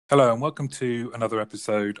Hello, and welcome to another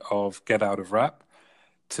episode of Get Out of Rap.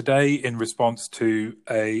 Today, in response to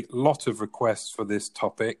a lot of requests for this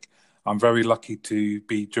topic, I'm very lucky to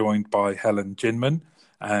be joined by Helen Ginman.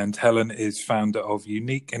 And Helen is founder of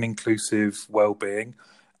Unique and Inclusive Wellbeing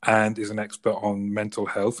and is an expert on mental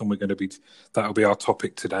health. And that'll be our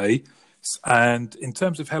topic today. And in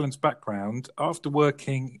terms of Helen's background, after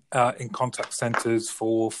working in contact centres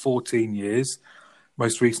for 14 years,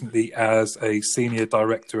 most recently as a senior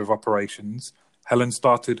director of operations, Helen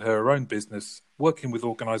started her own business working with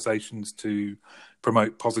organisations to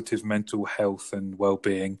promote positive mental health and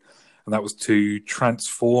well-being. And that was to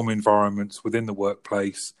transform environments within the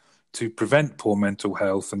workplace to prevent poor mental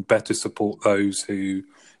health and better support those who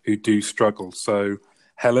do struggle. So,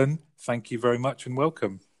 Helen, thank you very much and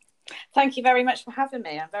welcome. Thank you very much for having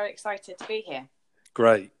me. I'm very excited to be here.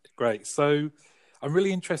 Great. So, I'm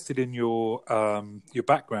really interested in your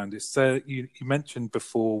background. You mentioned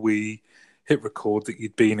before we hit record that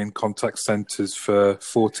you'd been in contact centres for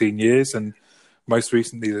 14 years and most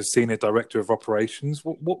recently as senior director of operations.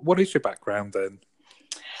 What is your background then?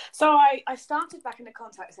 So I started back in the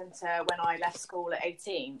contact centre when I left school at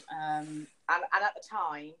 18. And at the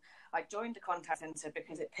time, I joined the contact centre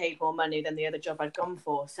because it paid more money than the other job I'd gone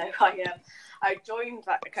for. So I joined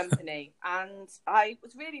that company, and I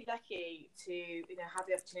was really lucky to have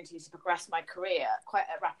the opportunity to progress my career quite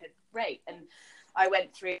at a rapid rate. And I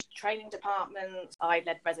went through training departments, I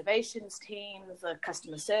led reservations teams,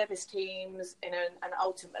 customer service teams, and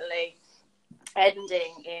ultimately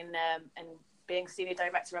ending in being senior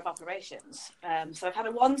director of operations. So I've had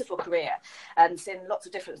a wonderful career and seen lots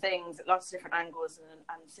of different things, lots of different angles,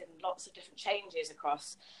 and seen lots of different changes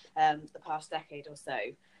across the past decade or so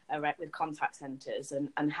with contact centres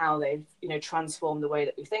and how they've transformed the way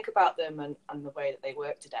that we think about them and the way that they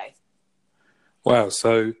work today. Wow!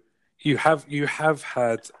 So you have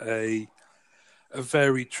had a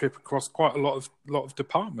varied trip across quite a lot of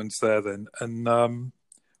departments there then, and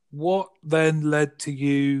what then led to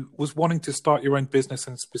you was wanting to start your own business,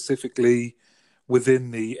 and specifically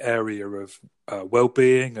within the area of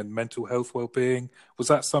well-being and mental health well-being? Was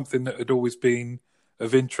that something that had always been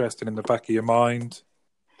of interest and in the back of your mind?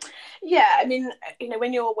 Yeah, I mean,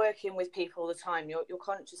 when you're working with people all the time, you're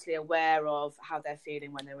consciously aware of how they're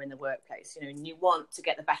feeling when they're in the workplace, and you want to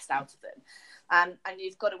get the best out of them. And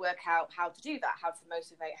you've got to work out how to do that, how to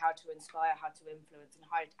motivate, how to inspire, how to influence, and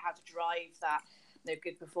how to drive that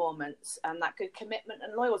good performance and that good commitment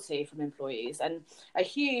and loyalty from employees. And a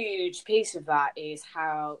huge piece of that is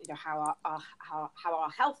how our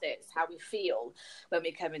health is, how we feel when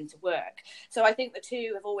we come into work. So I think the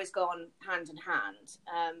two have always gone hand in hand.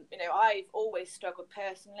 I've always struggled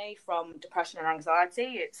personally from depression and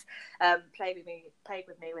anxiety. It's played with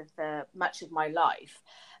me with much of my life.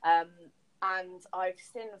 And I've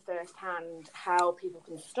seen firsthand how people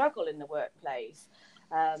can struggle in the workplace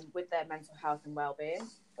with their mental health and well-being,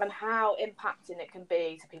 and how impacting it can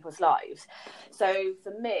be to people's lives. So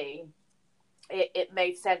for me, it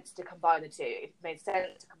made sense to combine the two. It made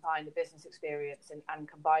sense to combine the business experience and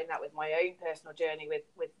combine that with my own personal journey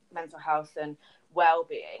with mental health and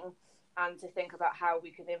well-being, and to think about how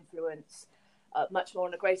we can influence much more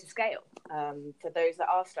on a greater scale for those that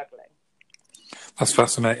are struggling. That's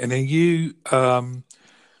fascinating. And you,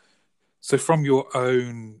 so from your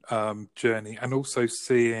own journey, and also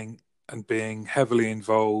seeing and being heavily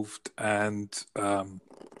involved and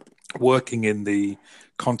working in the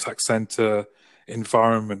contact center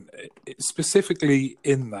environment, specifically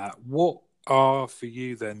in that, what are for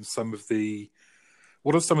you then some of the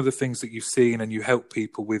things that you've seen and you help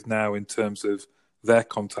people with now in terms of their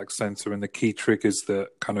contact center and the key triggers that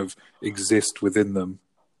kind of exist within them?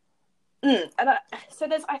 So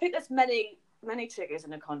I think there's many triggers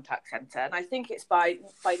in a contact centre, and I think it's by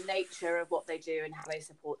nature of what they do and how they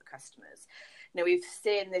support the customers. We've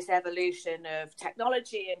seen this evolution of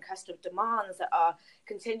technology and customer demands that are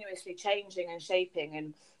continuously changing and shaping,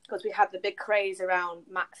 and because we had the big craze around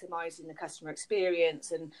maximising the customer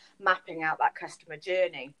experience and mapping out that customer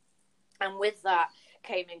journey, and with that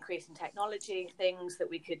came increasing technology, things that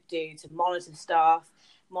we could do to monitor staff,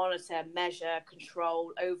 monitor, measure,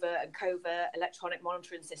 control over and covert electronic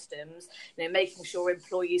monitoring systems, making sure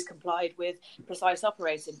employees complied with precise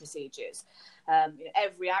operating procedures.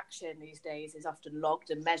 Every action these days is often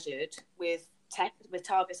logged and measured with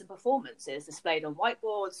targets and performances displayed on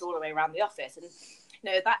whiteboards all the way around the office.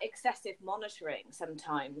 And that excessive monitoring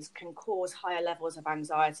sometimes can cause higher levels of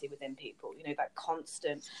anxiety within people, that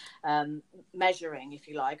constant measuring, if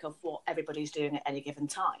you like, of what everybody's doing at any given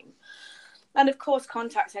time. And of course,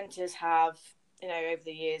 contact centres have over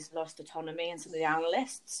the years, lost autonomy, and some of the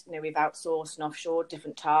analysts, we've outsourced and offshored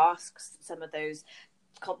different tasks. Some of those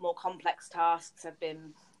more complex tasks have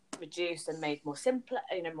been reduced and made more simple,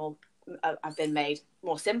 have been made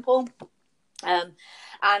more simple. And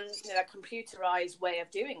that computerized way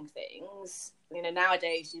of doing things,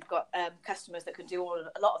 nowadays you've got customers that can do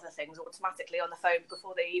a lot of the things automatically on the phone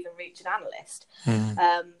before they even reach an analyst.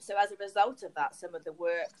 So as a result of that, some of the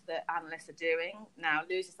work that analysts are doing now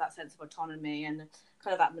loses that sense of autonomy and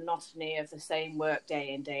kind of that monotony of the same work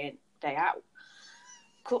day in, day out.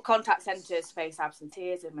 Contact centres face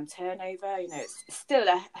absenteeism and turnover. It's still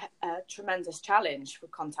a tremendous challenge for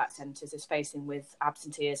contact centres is facing with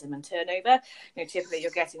absenteeism and turnover. Typically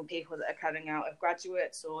you're getting people that are coming out of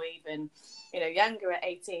graduates or even, younger at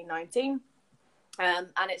 18, 19. And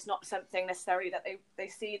it's not something necessarily that they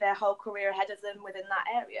see their whole career ahead of them within that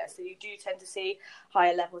area. So you do tend to see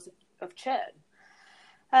higher levels of churn.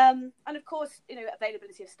 And of course,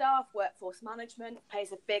 availability of staff, workforce management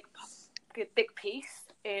plays a big piece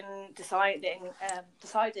in deciding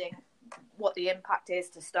what the impact is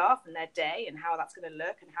to staff and their day and how that's going to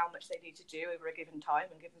look and how much they need to do over a given time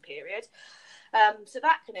and given period. So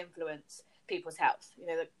that can influence people's health.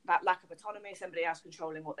 That lack of autonomy, somebody else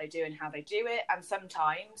controlling what they do and how they do it, and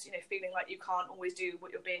sometimes feeling like you can't always do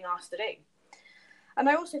what you're being asked to do. And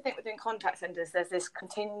I also think within contact centres, there's this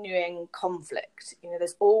continuing conflict.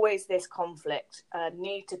 There's always this conflict,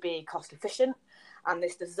 need to be cost efficient, and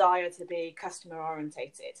this desire to be customer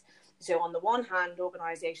orientated. So on the one hand,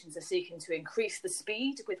 organisations are seeking to increase the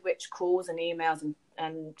speed with which calls and emails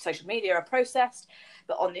and social media are processed.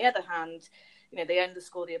 But on the other hand, they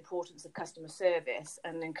underscore the importance of customer service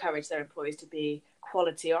and encourage their employees to be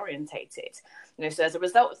quality orientated. So as a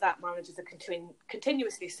result of that, managers are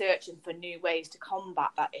continuously searching for new ways to combat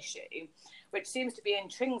that issue, which seems to be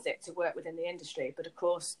intrinsic to work within the industry. But of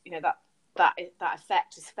course, that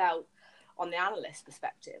effect is felt on the analyst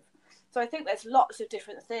perspective. So I think there's lots of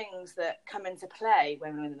different things that come into play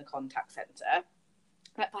when we're in the contact centre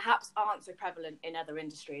that perhaps aren't so prevalent in other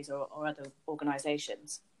industries or other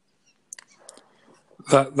organisations.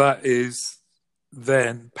 That is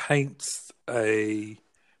then paints a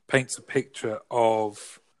picture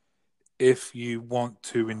of, if you want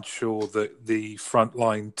to ensure that the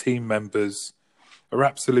frontline team members are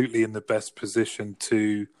absolutely in the best position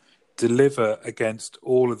to deliver against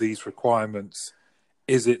all of these requirements,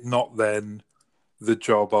 is it not then the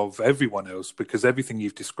job of everyone else? Because everything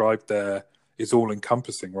you've described there is all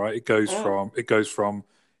encompassing, right? It goes from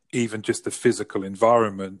even just the physical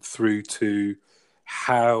environment through to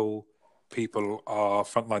how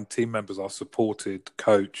frontline team members are supported,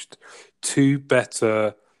 coached, to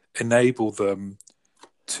better enable them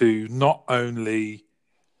to not only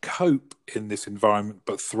cope in this environment,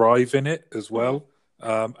 but thrive in it as well.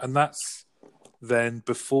 And that's then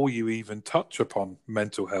before you even touch upon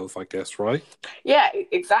mental health, I guess, right? Yeah,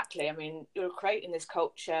 exactly. I mean, you're creating this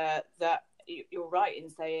culture that you're right in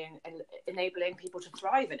saying, and enabling people to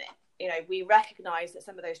thrive in it. We recognise that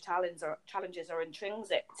some of those challenges are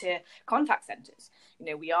intrinsic to contact centres.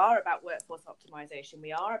 We are about workforce optimisation.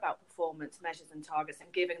 We are about performance measures and targets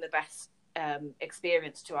and giving the best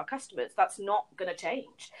experience to our customers. That's not going to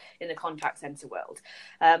change in the contact centre world.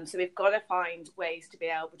 So we've got to find ways to be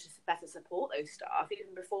able to better support those staff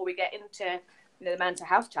even before we get into the mental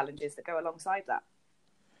health challenges that go alongside that.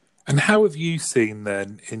 And how have you seen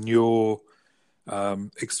then, in your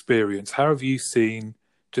experience, how have you seen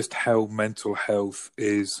just how mental health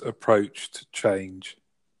is approached change?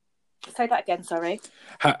 Say that again, sorry.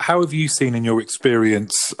 How have you seen in your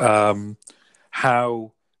experience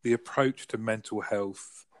how the approach to mental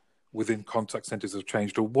health within contact centres have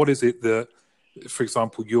changed? Or what is it that, for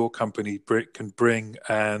example, your company can bring,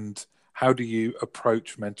 and how do you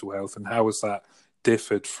approach mental health, and how has that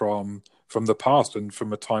differed from the past and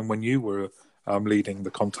from a time when you were leading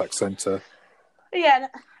the contact centre? Yeah,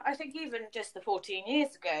 I think even just the 14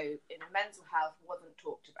 years ago, mental health wasn't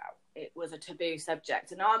talked about. It was a taboo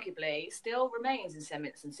subject, and arguably still remains in some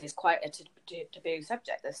instances quite a taboo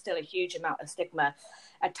subject. There's still a huge amount of stigma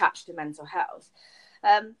attached to mental health.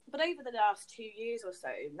 But over the last 2 years or so,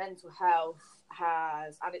 mental health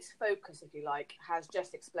has, and its focus, if you like, has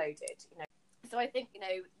just exploded. So I think,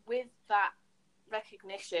 with that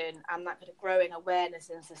recognition and that kind of growing awareness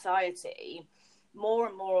in society, more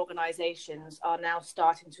and more organisations are now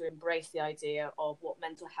starting to embrace the idea of what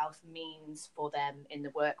mental health means for them in the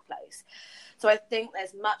workplace. So I think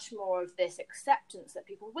there's much more of this acceptance that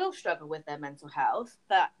people will struggle with their mental health,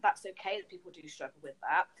 but that's okay that people do struggle with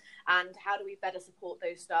that. And how do we better support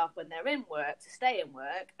those staff when they're in work to stay in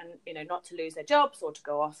work and, you know, not to lose their jobs or to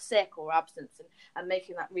go off sick or absence, and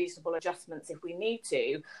making that reasonable adjustments if we need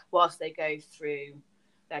to whilst they go through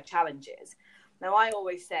their challenges. Now, I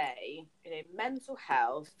always say, you know, mental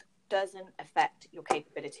health doesn't affect your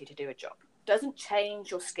capability to do a job. It doesn't change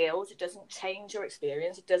your skills. It doesn't change your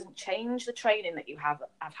experience. It doesn't change the training that you have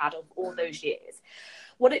had of all those years.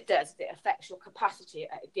 What it does is it affects your capacity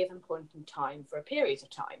at a given point in time for a period of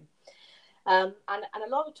time. And a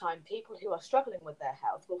lot of time, people who are struggling with their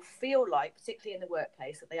health will feel like, particularly in the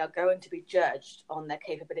workplace, that they are going to be judged on their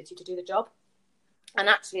capability to do the job. And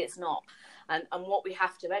actually, it's not. And what we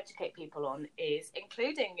have to educate people on is,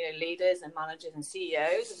 including, you know, leaders and managers and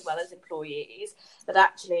CEOs as well as employees, that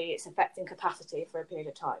actually it's affecting capacity for a period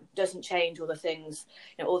of time. It doesn't change all the things,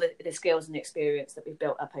 you know, all the skills and the experience that we've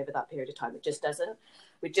built up over that period of time. It just doesn't.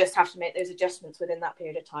 We just have to make those adjustments within that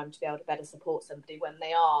period of time to be able to better support somebody when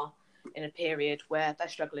they are in a period where they're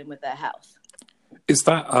struggling with their health. Is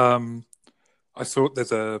that I saw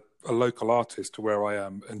there's a local artist to where I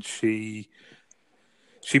am, and she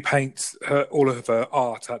paints all of her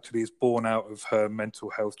art actually is born out of her mental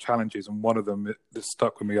health challenges, and one of them that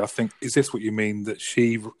stuck with me, I think, is this what you mean, that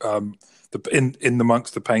she in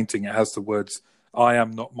amongst the painting it has the words "I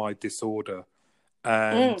am not my disorder,"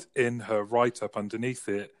 and in her write-up underneath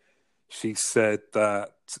it she said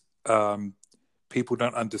that people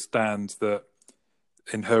don't understand that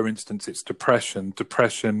in her instance it's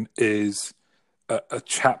depression is a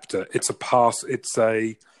chapter, it's a past, it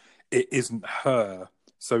isn't her.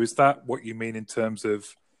 So is that what you mean in terms of,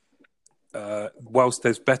 whilst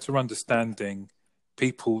there's better understanding,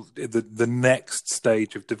 people, the next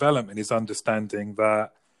stage of development is understanding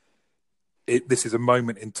that this is a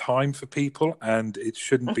moment in time for people, and it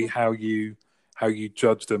shouldn't be how you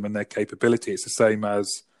judge them and their capability. It's the same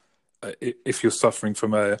as if you're suffering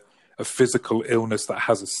from a physical illness that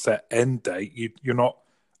has a set end date, you're not,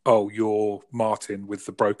 oh, you're Martin with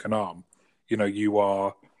the broken arm. You know, you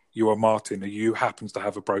are Martin, who happens to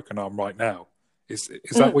have a broken arm right now. Is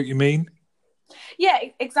that what you mean? Yeah,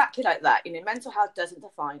 exactly like that. You know, mental health doesn't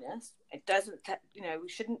define us. It doesn't, you know, we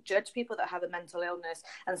shouldn't judge people that have a mental illness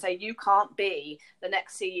and say you can't be the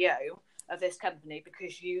next CEO of this company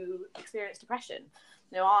because you experience depression.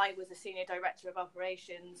 You know, I was a senior director of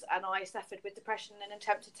operations and I suffered with depression and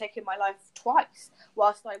attempted taking my life twice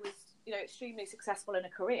whilst I was, you know, extremely successful in a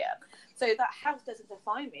career. So that health doesn't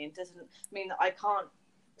define me and doesn't mean that I can't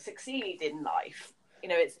succeed in life. You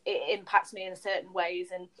know, it impacts me in certain ways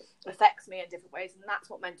and affects me in different ways, and that's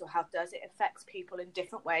what mental health does. It affects people in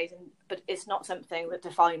different ways, but it's not something that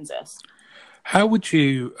defines us. How would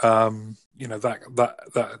you, you know,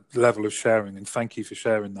 that level of sharing, and thank you for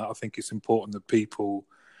sharing that. I think it's important that people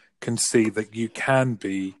can see that you can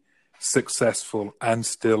be successful and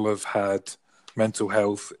still have had mental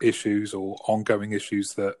health issues or ongoing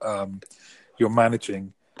issues that you're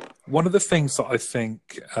managing. One of the things that I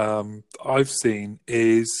think I've seen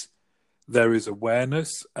is there is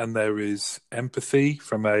awareness and there is empathy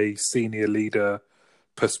from a senior leader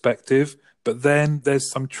perspective, but then there's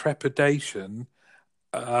some trepidation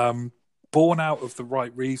born out of the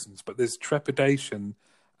right reasons, but there's trepidation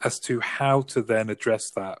as to how to then address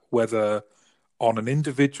that, whether on an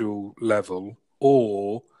individual level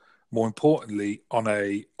or, more importantly, on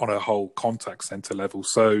a whole contact center level.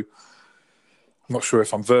 So I'm not sure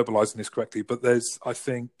if I'm verbalizing this correctly, but I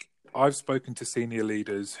think I've spoken to senior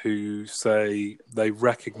leaders who say they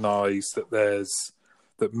recognize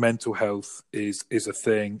that mental health is a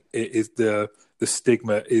thing. It is the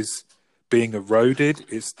stigma is being eroded.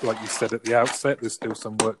 It's like you said at the outset, there's still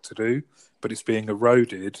some work to do, but it's being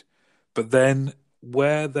eroded. But then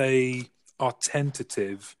where they are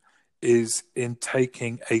tentative is in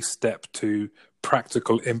taking a step to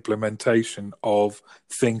practical implementation of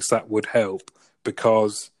things that would help,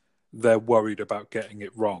 because they're worried about getting it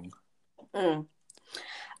wrong. And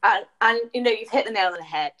you know, you've hit the nail on the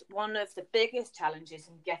head. One of the biggest challenges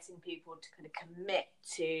in getting people to kind of commit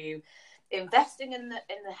to investing in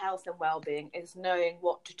the health and well-being is knowing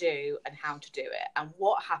what to do and how to do it, and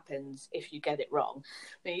what happens if you get it wrong.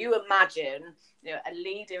 Now, you imagine, you know, a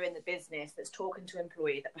leader in the business that's talking to an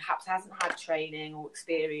employee that perhaps hasn't had training or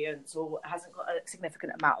experience or hasn't got a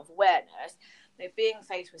significant amount of awareness. being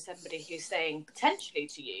faced with somebody who's saying potentially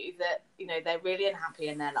to you that, they're really unhappy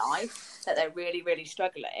in their life, that they're really, really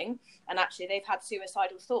struggling, and actually they've had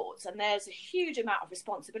suicidal thoughts. And there's a huge amount of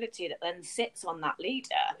responsibility that then sits on that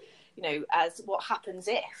leader, as what happens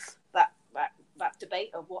if that debate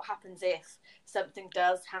of what happens if something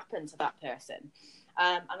does happen to that person.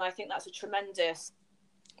 And I think that's a tremendous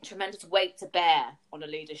weight to bear on a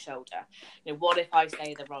leader's shoulder. What if I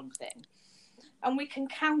say the wrong thing? And we can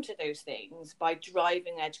counter those things by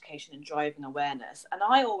driving education and driving awareness. And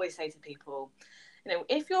I always say to people,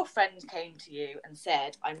 if your friend came to you and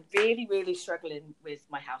said, I'm really, really struggling with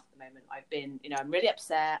my health at the moment. I'm really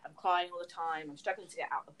upset. I'm crying all the time. I'm struggling to get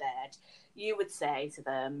out of bed. You would say to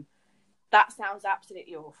them, that sounds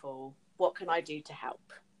absolutely awful. What can I do to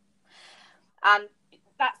help? And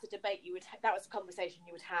that's the debate that was a conversation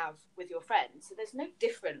you would have with your friends. So there's no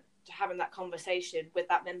different to having that conversation with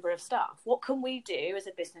that member of staff. What can we do as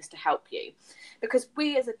a business to help you? Because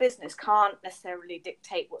we as a business can't necessarily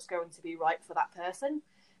dictate what's going to be right for that person,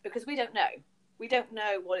 because we don't know. We don't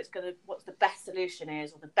know what's the best solution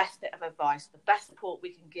is, or the best bit of advice, the best support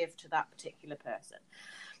we can give to that particular person.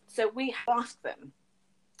 So we ask them,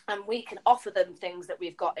 and we can offer them things that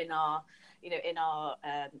we've got in our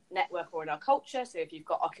network or in our culture. So if you've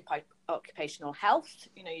got occupational health,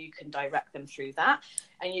 you can direct them through that,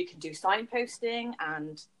 and you can do signposting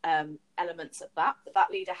and elements of that. But that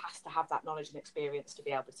leader has to have that knowledge and experience to be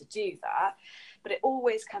able to do that. But it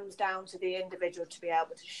always comes down to the individual to be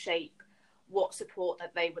able to shape what support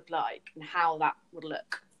that they would like and how that would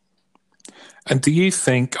look. And do you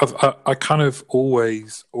think, I kind of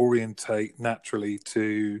always orientate naturally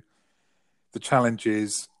to the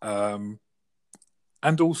challenges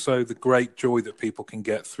and also the great joy that people can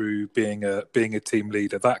get through being a team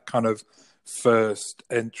leader, that kind of first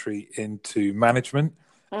entry into management,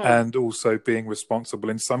 and also being responsible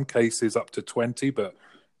in some cases up to 20, but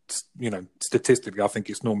statistically I think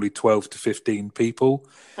it's normally 12 to 15 people.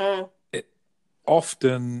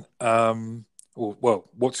 Often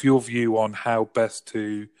what's your view on how best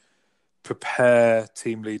to prepare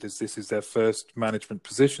team leaders? This is their first management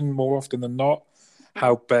position more often than not.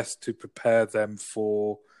 How best to prepare them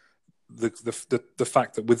for the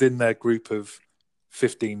fact that within their group of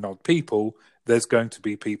 15 odd people, there's going to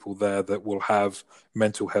be people there that will have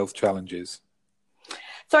mental health challenges.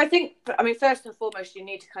 So I think, first and foremost, you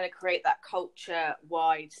need to kind of create that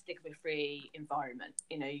culture-wide, stigma-free environment.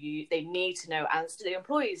 They need to know, and the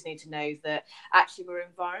employees need to know that actually we're an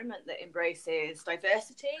environment that embraces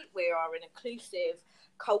diversity. We are an inclusive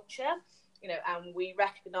culture, and we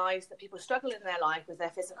recognise that people struggle in their life with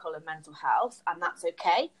their physical and mental health, and that's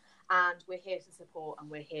okay. And we're here to support, and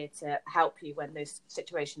we're here to help you when those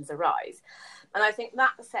situations arise. And I think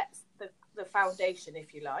that sets the foundation,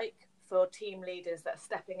 if you like, for team leaders that are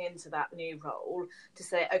stepping into that new role to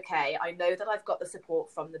say, okay, I know that I've got the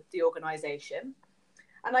support from the organisation.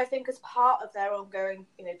 And I think as part of their ongoing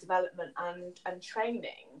development and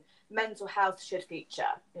training, mental health should feature,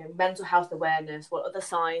 mental health awareness, what are the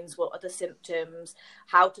signs, what are the symptoms,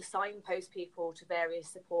 how to signpost people to various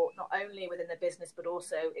support, not only within the business, but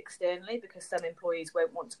also externally, because some employees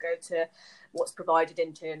won't want to go to what's provided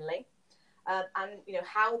internally. And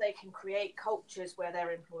how they can create cultures where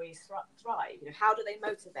their employees thrive. How do they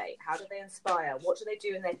motivate? How do they inspire? What do they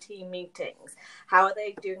do in their team meetings? How are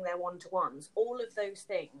they doing their one-to-ones? All of those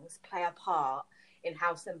things play a part in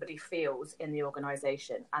how somebody feels in the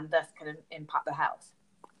organisation, and thus can impact their health.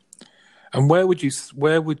 And where would you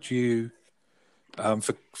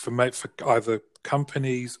for either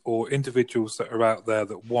companies or individuals that are out there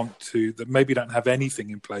that maybe don't have anything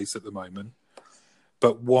in place at the moment,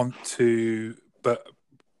 but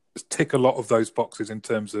tick a lot of those boxes in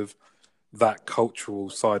terms of that cultural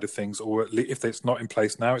side of things, or at least if it's not in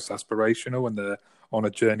place now, it's aspirational and they're on a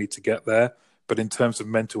journey to get there. But in terms of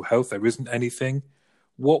mental health, there isn't anything.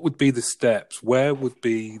 What would be the steps? Where would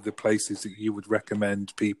be the places that you would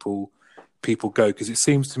recommend people go? Because it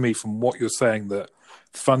seems to me from what you're saying that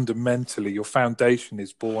fundamentally your foundation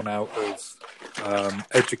is born out of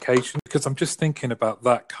education. Because I'm just thinking about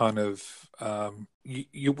that kind of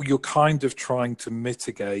you're kind of trying to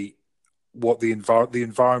mitigate what the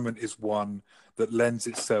environment is one that lends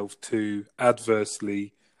itself to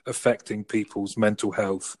adversely affecting people's mental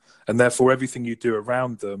health, and therefore everything you do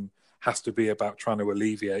around them has to be about trying to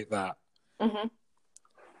alleviate that. Mm-hmm.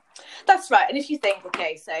 That's right. And if you think,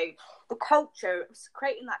 okay, so the culture,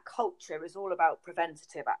 creating that culture is all about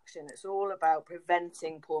preventative action. It's all about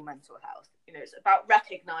preventing poor mental health. It's about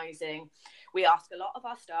recognising, we ask a lot of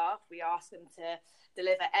our staff, we ask them to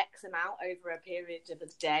deliver X amount over a period of a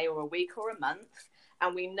day or a week or a month.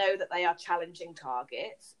 and we know that they are challenging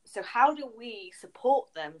targets. So how do we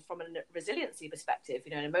support them from a resiliency perspective,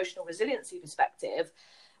 an emotional resiliency perspective,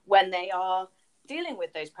 when they are dealing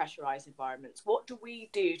with those pressurized environments? What do we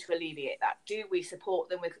do to alleviate that? Do we support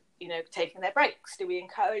them with, taking their breaks? Do we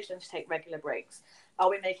encourage them to take regular breaks? Are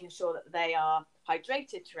we making sure that they are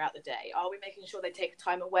hydrated throughout the day? Are we making sure they take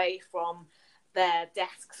time away from their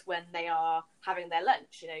desks when they are having their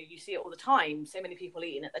lunch? You see it all the time. So many people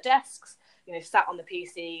eating at the desks, sat on the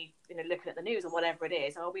PC, looking at the news or whatever it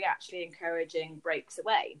is. Are we actually encouraging breaks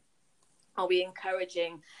away? Are we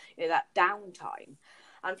encouraging that downtime?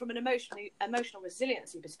 And from an emotional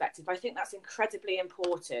resiliency perspective, I think that's incredibly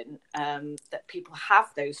important, that people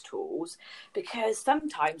have those tools, because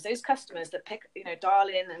sometimes those customers that dial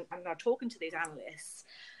in and are talking to these analysts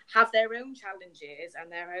have their own challenges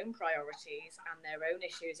and their own priorities and their own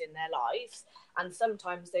issues in their lives. And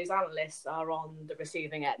sometimes those analysts are on the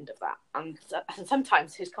receiving end of that. And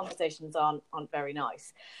sometimes his conversations aren't very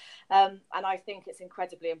nice. And I think it's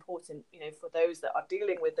incredibly important, for those that are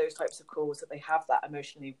dealing with those types of calls, that they have that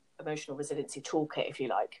emotional resiliency toolkit, if you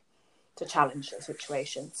like, to challenge those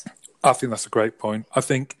situations. I think that's a great point. I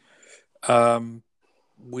think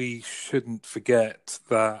we shouldn't forget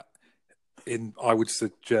that I would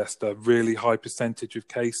suggest a really high percentage of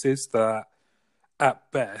cases that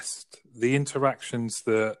at best, the interactions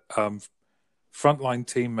that frontline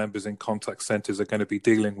team members in contact centres are going to be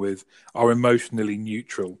dealing with are emotionally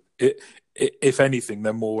neutral. If anything,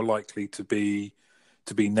 they're more likely to be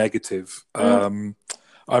negative. I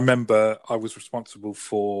remember I was responsible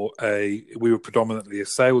for we were predominantly a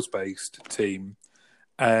sales-based team,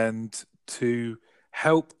 and to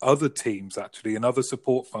help other teams actually and other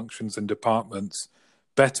support functions and departments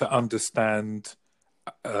better understand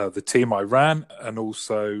the team I ran, and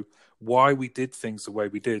also why we did things the way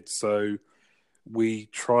we did. So we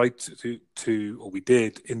tried we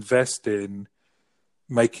did invest in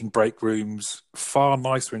making break rooms far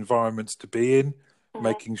nicer environments to be in,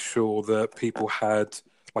 making sure that people had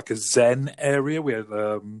like a Zen area. We had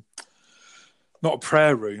not a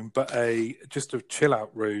prayer room, but just a chill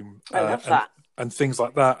out room. I love that. And things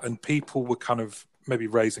like that. And people were kind of maybe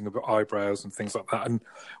raising a bit eyebrows and things like that. And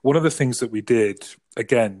one of the things that we did,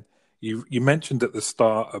 again, you mentioned at the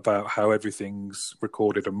start about how everything's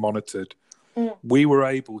recorded and monitored. We were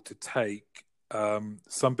able to take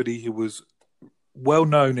somebody who was well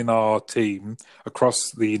known in our team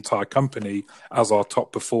across the entire company as our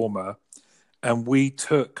top performer, and we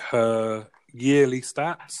took her yearly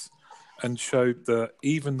stats and showed that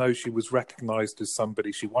even though she was recognized as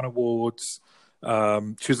somebody, she won awards,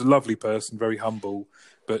 she was a lovely person, very humble,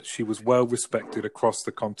 but she was well respected across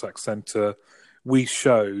the contact center. We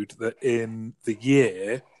showed that in the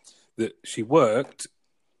year that she worked,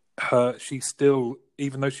 she still,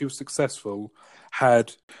 even though she was successful,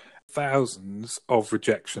 had thousands of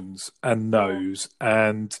rejections and no's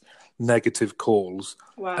and negative calls.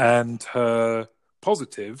 Wow. And her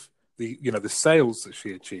positive, the sales that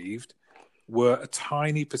she achieved were a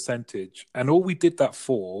tiny percentage. And all we did that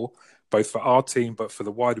for, both for our team but for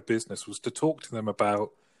the wider business, was to talk to them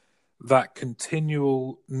about that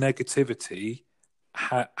continual negativity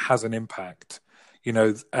has an impact,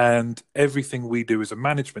 and everything we do as a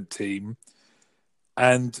management team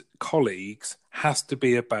and colleagues has to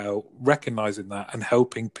be about recognizing that and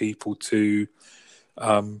helping people to,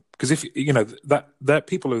 because if that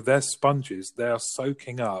people they're sponges, they are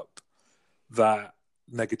soaking up that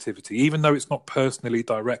negativity, even though it's not personally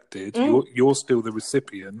directed. You're still the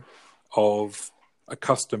recipient of a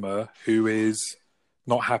customer who is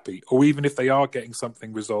not happy, or even if they are getting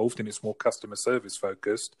something resolved and it's more customer service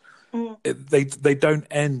focused, they don't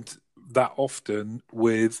end that often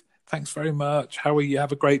with "thanks very much, how are you,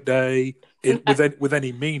 have a great day," with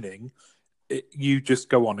any meaning. You just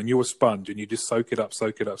go on and you're a sponge and you just soak it up.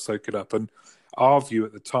 And our view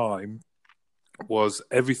at the time was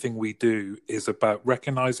everything we do is about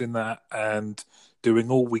recognizing that and doing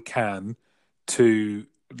all we can to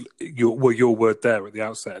your word there at the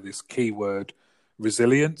outset of this keyword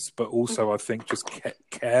resilience, but also I think just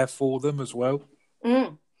care for them as well.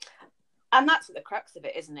 And that's at the crux of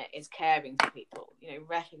it, isn't it? Is caring for people,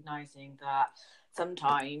 recognizing that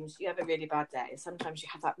sometimes you have a really bad day. Sometimes you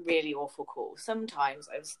have that really awful call. Sometimes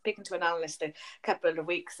I was speaking to an analyst a couple of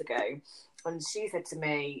weeks ago, and she said to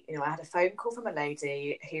me, I had a phone call from a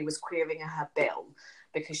lady who was querying her bill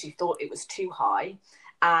because she thought it was too high.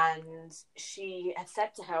 And she had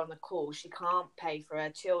said to her on the call, she can't pay for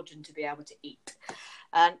her children to be able to eat.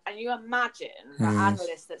 And you imagine the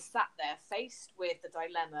analyst that sat there faced with the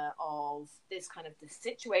dilemma of this kind of the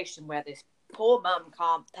situation where this poor mum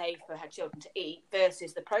can't pay for her children to eat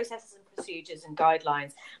versus the processes and procedures and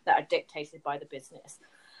guidelines that are dictated by the business.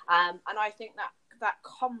 And I think that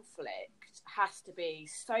conflict has to be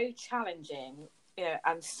so challenging,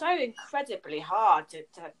 and so incredibly hard to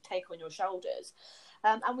take on your shoulders.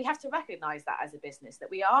 And we have to recognise that as a business, that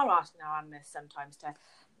we are asking our analysts sometimes to,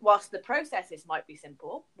 whilst the processes might be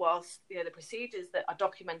simple, whilst the procedures that are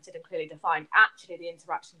documented and clearly defined, actually the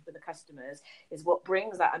interactions with the customers is what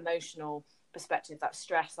brings that emotional perspective, that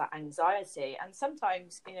stress, that anxiety, and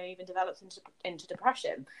sometimes even develops into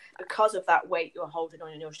depression because of that weight you're holding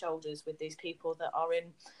on your shoulders with these people that are in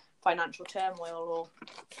financial turmoil or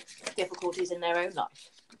difficulties in their own life.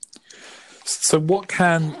 So what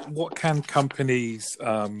can companies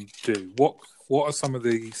do? What are some of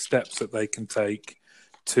the steps that they can take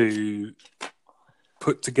to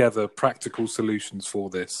put together practical solutions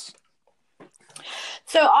for this?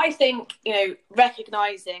 So I think,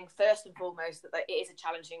 recognising first and foremost that it is a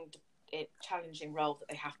challenging role that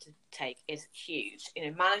they have to take is huge.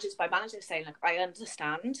 Managers saying, look, I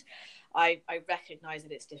understand, I recognise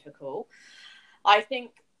that it's difficult. I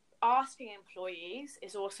think asking employees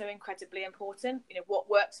is also incredibly important. What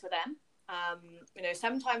works for them.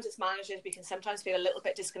 Sometimes as managers, we can sometimes feel a little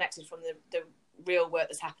bit disconnected from the real work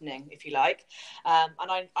that's happening, if you like. And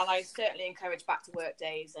I certainly encourage back to work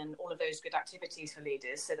days and all of those good activities for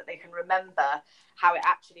leaders so that they can remember how it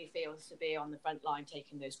actually feels to be on the front line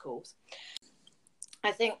taking those calls.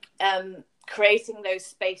 I think creating those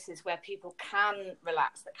spaces where people can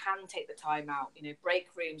relax, that can take the time out, break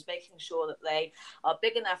rooms, making sure that they are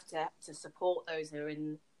big enough to support those who are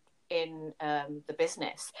in the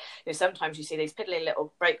business. Sometimes you see these piddly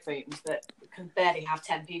little break rooms that can barely have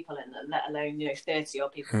 10 people in them, let alone 30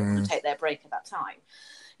 odd people who take their break at that time.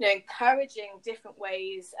 Encouraging different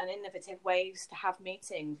ways and innovative ways to have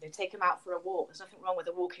meetings. Take them out for a walk. There's nothing wrong with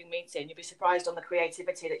a walking meeting. You'd be surprised on the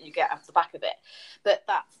creativity that you get off the back of it. But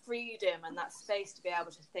that freedom and that space to be able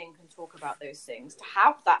to think and talk about those things, to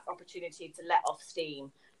have that opportunity to let off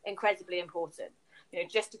steam, incredibly important.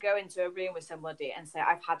 Just to go into a room with somebody and say,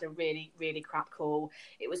 I've had a really, really crap call.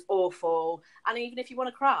 It was awful. And even if you want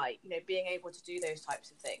to cry, being able to do those types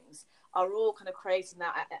of things are all kind of creating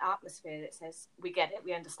that atmosphere that says, we get it,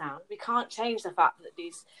 we understand. We can't change the fact that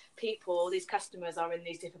these people, these customers are in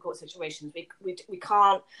these difficult situations. We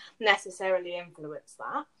can't necessarily influence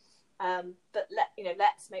that. But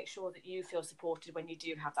let's make sure that you feel supported when you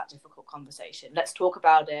do have that difficult conversation. Let's talk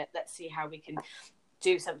about it. Let's see how we can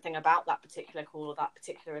do something about that particular call or that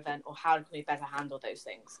particular event, or how can we better handle those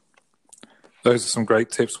things. Those are some great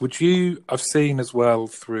tips. I've seen as well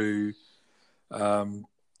through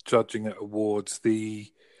judging at awards,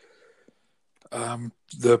 the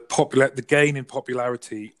gain in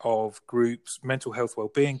popularity of groups, mental health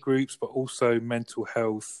wellbeing groups, but also mental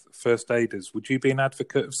health first aiders. Would you be an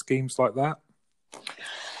advocate of schemes like that?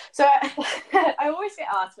 So I always get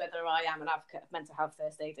asked whether I am an advocate of mental health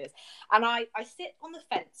first aiders, and I sit on the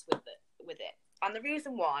fence with it. And the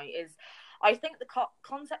reason why is I think the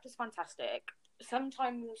concept is fantastic.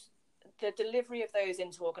 Sometimes the delivery of those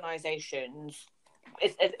into organisations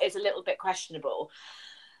is a little bit questionable.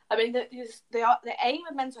 I mean, the aim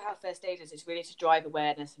of mental health first aiders is really to drive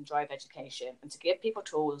awareness and drive education, and to give people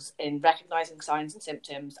tools in recognising signs and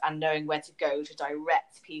symptoms and knowing where to go to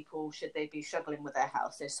direct people should they be struggling with their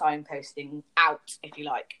health. So signposting out, if you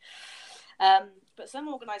like. But some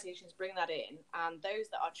organisations bring that in, and those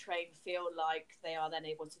that are trained feel like they are then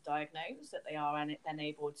able to diagnose, that they are then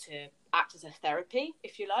able to act as a therapy,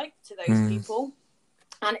 if you like, to those people.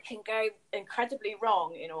 And it can go incredibly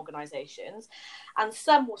wrong in organisations. And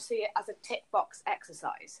some will see it as a tick box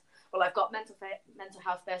exercise. Well, I've got mental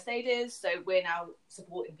health first aiders, so we're now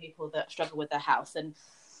supporting people that struggle with their health. And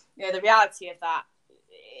the reality of that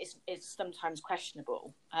is sometimes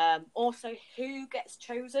questionable. Also, who gets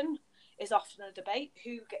chosen is often a debate.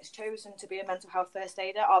 Who gets chosen to be a mental health first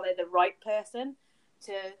aider? Are they the right person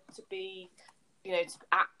to be, to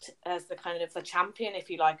act as the kind of the champion, if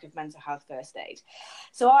you like, of mental health first aid?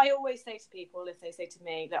 So I always say to people, if they say to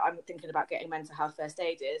me that I'm thinking about getting mental health first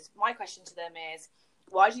aiders, my question to them is,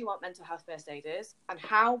 why do you want mental health first aiders, and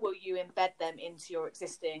how will you embed them into your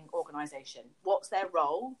existing organisation? What's their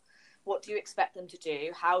role? What do you expect them to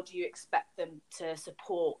do? How do you expect them to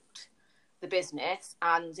support the business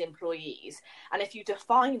and employees? And if you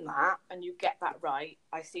define that and you get that right,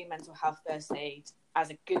 I see mental health first aid as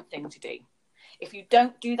a good thing to do. If you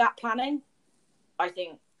don't do that planning, I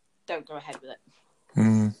think don't go ahead with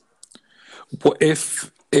it. What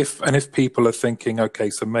if people are thinking, okay,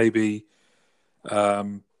 so maybe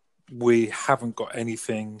we haven't got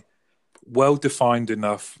anything well defined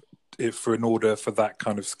enough for in order for that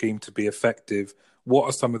kind of scheme to be effective, what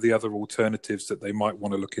are some of the other alternatives that they might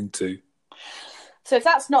want to look into? So if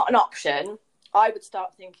that's not an option, I would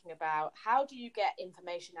start thinking about how do you get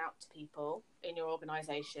information out to people in your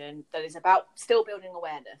organisation that is about still building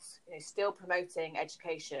awareness, still promoting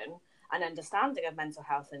education and understanding of mental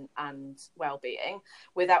health and well-being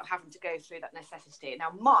without having to go through that necessity.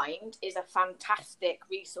 Now, Mind is a fantastic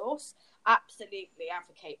resource. Absolutely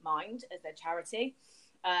advocate Mind as their charity.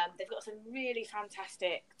 They've got some really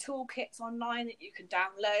fantastic toolkits online that you can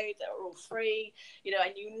download that are all free, and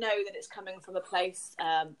that it's coming from a place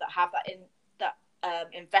that have that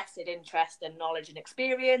invested interest and knowledge and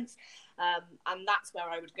experience. And that's where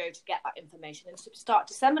I would go to get that information and start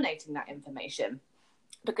disseminating that information.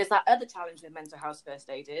 Because that other challenge with mental health first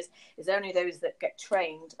aiders is only those that get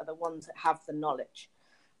trained are the ones that have the knowledge.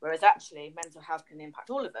 Whereas actually mental health can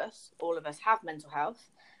impact all of us. All of us have mental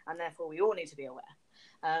health, and therefore we all need to be aware.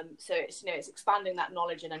 So it's expanding that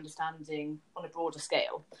knowledge and understanding on a broader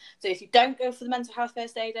scale. So if you don't go for the mental health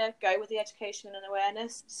first aider, go with the education and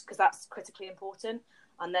awareness, because that's critically important.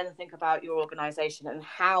 And then think about your organisation and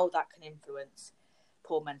how that can influence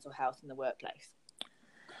poor mental health in the workplace.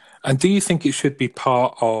 And do you think it should be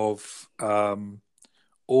part of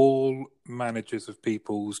all managers of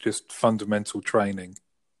people's just fundamental training?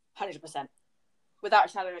 100%, without a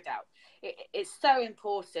shadow of a doubt. It's so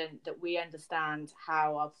important that we understand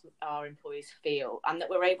how our employees feel and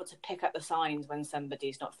that we're able to pick up the signs when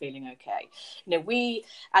somebody's not feeling okay. We,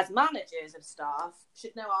 as managers of staff,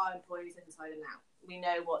 should know our employees inside and out. We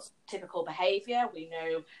know what's typical behaviour. We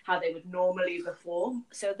know how they would normally perform.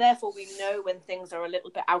 So therefore, we know when things are a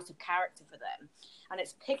little bit out of character for them. And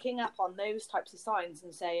it's picking up on those types of signs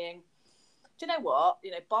and saying, do you know what?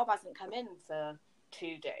 Bob hasn't come in for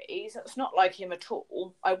 2 days. It's not like him at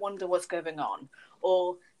all. I wonder what's going on.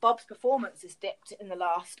 Or Bob's performance has dipped in the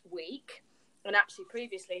last week. And actually,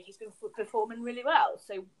 previously, he's been performing really well.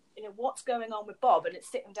 So what's going on with Bob? And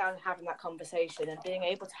it's sitting down and having that conversation and being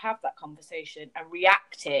able to have that conversation and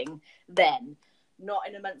reacting then, not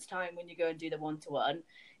in a month's time when you go and do the one-to-one.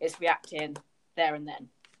 It's reacting there and then.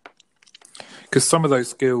 Because some of those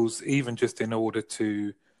skills, even just in order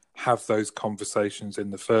to have those conversations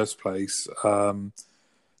in the first place,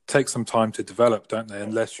 take some time to develop, don't they?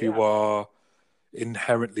 Unless you are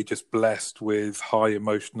inherently just blessed with high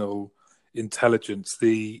emotional intelligence,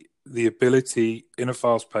 the ability in a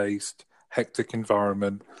fast-paced, hectic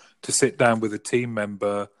environment to sit down with a team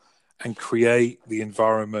member and create the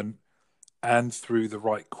environment and through the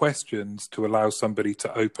right questions to allow somebody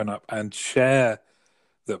to open up and share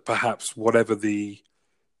that perhaps whatever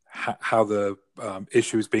how the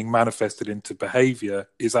issue is being manifested into behaviour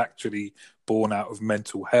is actually born out of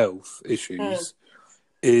mental health issues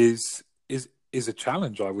is a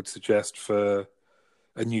challenge, I would suggest, for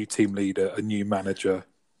a new team leader, a new manager.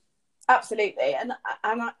 Absolutely. And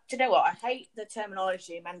do you know what? I hate the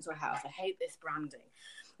terminology mental health. I hate this branding.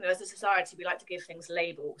 As a society, we like to give things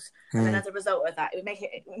labels. And then as a result of that, it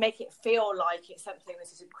would make it feel like it's something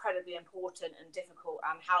that is incredibly important and difficult.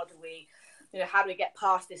 And how do we get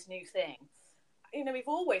past this new thing? We've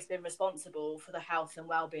always been responsible for the health and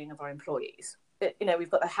well-being of our employees. We've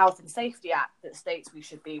got the Health and Safety Act that states we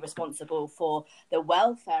should be responsible for the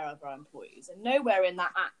welfare of our employees. And nowhere in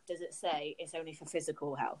that act does it say it's only for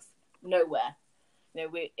physical health. Nowhere.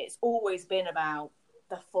 It's always been about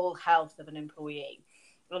the full health of an employee.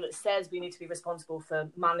 And it says we need to be responsible for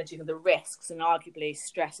managing the risks, and arguably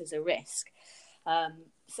stress is a risk.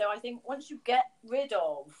 So I think once you get rid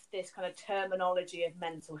of this kind of terminology of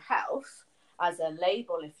mental health as a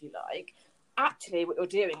label, if you like, actually what you're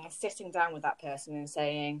doing is sitting down with that person and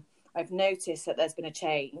saying, I've noticed that there's been a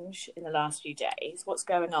change in the last few days. What's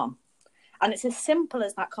going on? And it's as simple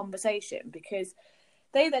as that conversation, because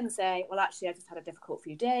they then say, well, actually, I just had a difficult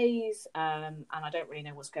few days and I don't really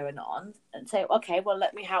know what's going on. And say, okay, well,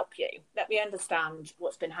 let me help you. Let me understand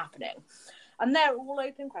what's been happening. And they're all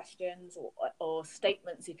open questions or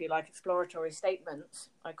statements, if you like, exploratory statements,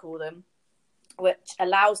 I call them, which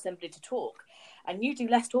allows somebody to talk. And you do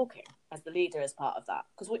less talking as the leader as part of that,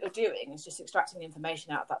 because what you're doing is just extracting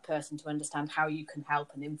information out of that person to understand how you can help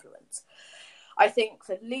and influence. I think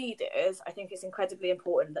for leaders, I think it's incredibly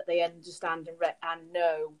important that they understand and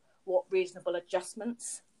know what reasonable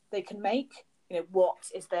adjustments they can make. What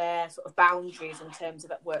is their sort of boundaries in terms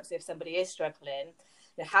of at work? So if somebody is struggling,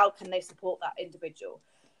 how can they support that individual?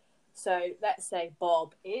 So let's say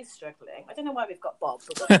Bob is struggling. I don't know why we've got Bob,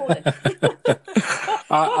 but we'll call him.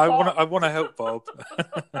 I want to help Bob.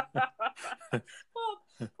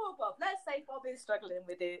 Poor Bob. Let's say Bob is struggling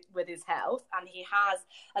with his health, and he has,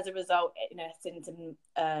 as a result, seen some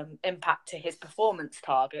impact to his performance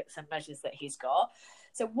targets and measures that he's got.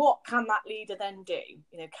 So what can that leader then do?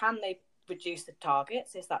 Can they reduce the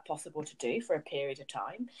targets? Is that possible to do for a period of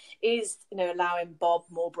time? Is allowing Bob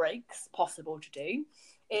more breaks possible to do?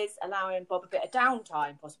 Is allowing Bob a bit of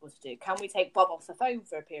downtime possible to do? Can we take Bob off the phone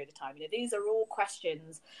for a period of time? These are all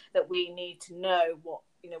questions that we need to know what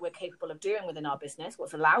we're capable of doing within our business,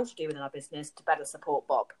 what's allowed to do within our business to better support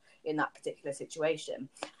Bob in that particular situation.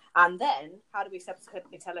 And then how do we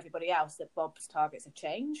subsequently tell everybody else that Bob's targets have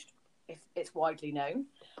changed, if it's widely known,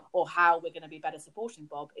 or how we're going to be better supporting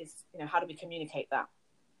Bob is, how do we communicate that?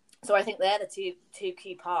 So I think they're the two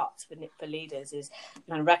key parts for leaders is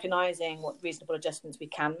recognising what reasonable adjustments we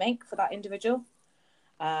can make for that individual,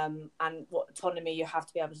 and what autonomy you have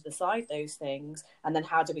to be able to decide those things, and then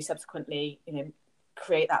how do we subsequently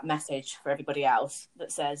create that message for everybody else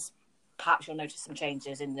that says perhaps you'll notice some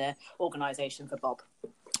changes in the organisation for Bob.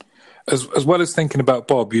 As well as thinking about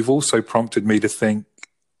Bob, you've also prompted me to think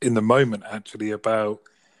in the moment actually about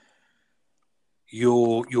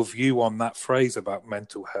your view on that phrase about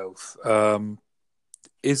mental health.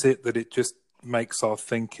 Is it that it just makes our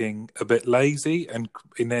thinking a bit lazy, and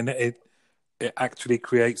then it actually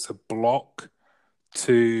creates a block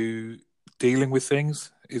to dealing with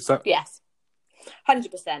things? Is that? Yes,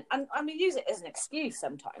 100%. And we use it as an excuse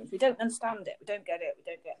sometimes. We don't understand it. We don't get it. We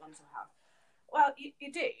don't get mental health. Well,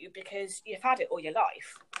 you do, because you've had it all your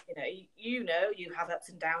life. You have ups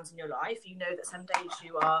and downs in your life. You know that some days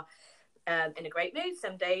you are in a great mood,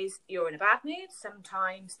 some days you're in a bad mood,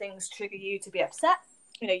 sometimes things trigger you to be upset.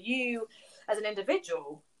 You as an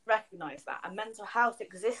individual recognise that, and mental health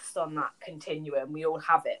exists on that continuum. We all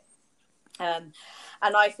have it. And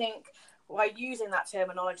I think by using that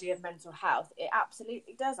terminology of mental health, it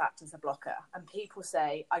absolutely does act as a blocker. And people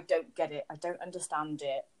say, I don't get it, I don't understand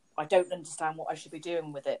it, I don't understand what I should be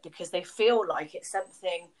doing with it, because they feel like it's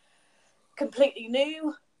something completely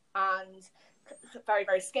new and very,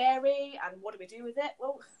 very scary. And what do we do with it?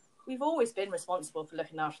 Well, we've always been responsible for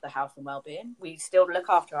looking after the health and well-being. We still look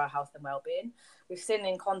after our health and well-being. We've seen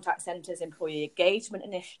in contact centres employee engagement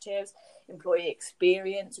initiatives, employee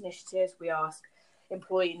experience initiatives. We ask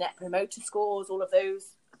employee net promoter scores, all of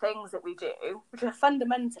those things that we do, which are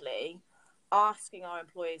fundamentally asking our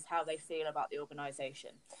employees how they feel about the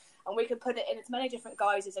organisation. And we can put it in as many different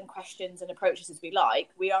guises and questions and approaches as we like.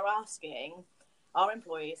 We are asking our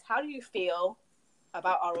employees, how do you feel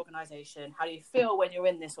about our organisation? How do you feel when you're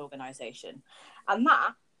in this organisation? And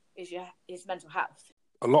that is mental health.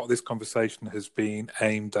 A lot of this conversation has been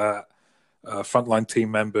aimed at frontline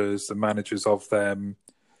team members, the managers of them.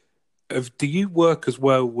 Do you work as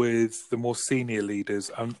well with the more senior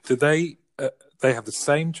leaders? Do they have the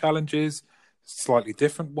same challenges, slightly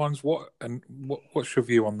different ones? What's your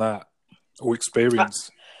view on that, or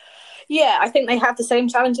experience? Yeah, I think they have the same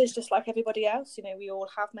challenges just like everybody else. We all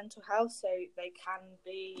have mental health, so they can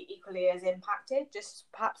be equally as impacted. Just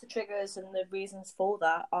perhaps the triggers and the reasons for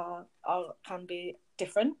that can be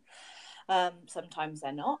different. Sometimes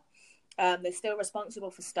they're not. They're still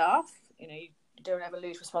responsible for staff. You don't ever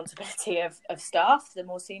lose responsibility of staff the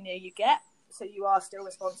more senior you get. So you are still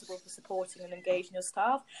responsible for supporting and engaging your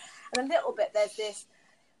staff. And a little bit, there's this,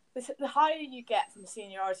 the higher you get from a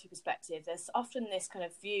seniority perspective, there's often this kind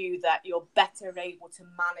of view that you're better able to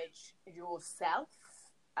manage yourself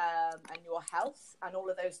and your health, and all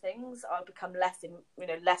of those things become less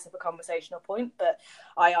of a conversational point. But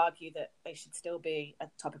I argue that they should still be a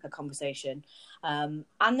topic of conversation. And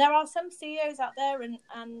there are some CEOs out there and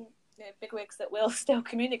bigwigs that will still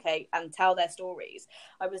communicate and tell their stories.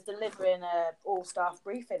 I was delivering an all-staff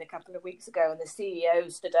briefing a couple of weeks ago, and the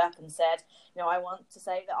CEO stood up and said, I want to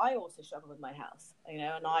say that I also struggle with my health,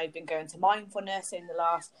 and I've been going to mindfulness in the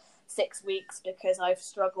last 6 weeks because I've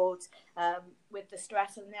struggled with the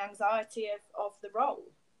stress and the anxiety of the role.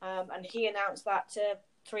 And he announced that to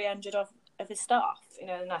 300 of his staff,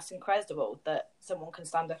 and that's incredible that someone can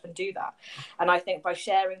stand up and do that. And I think by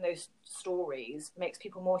sharing those stories makes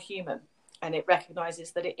people more human, and it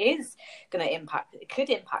recognises that it is going to impact, it could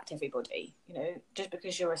impact everybody. Just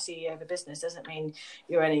because you're a CEO of a business doesn't mean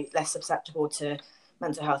you're any less susceptible to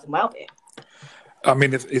mental health and well-being. I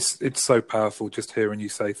mean, it's so powerful just hearing you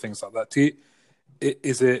say things like that.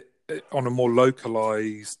 Is it on a more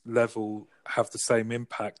localised level have the same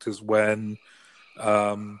impact as when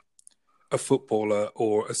a footballer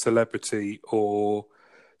or a celebrity or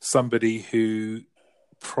somebody who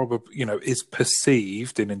probably, is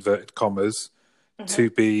perceived in inverted commas to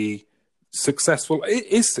be successful,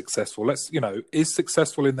 is successful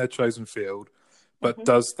in their chosen field, but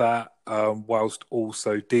does that whilst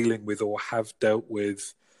also dealing with or have dealt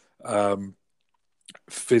with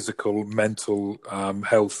physical, mental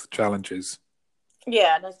health challenges.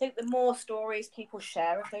 Yeah, and I think the more stories people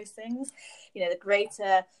share of those things, the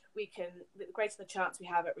greater the greater the chance we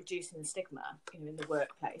have at reducing the stigma, in the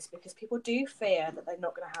workplace, because people do fear that they're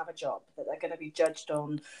not going to have a job, that they're going to be judged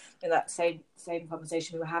on, in that same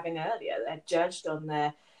conversation we were having earlier, they're judged on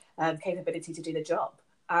their capability to do the job.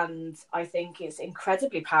 And I think it's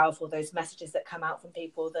incredibly powerful, those messages that come out from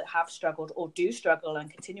people that have struggled or do struggle and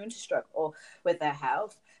continuing to struggle with their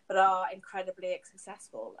health, but are incredibly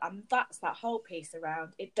successful. And that's that whole piece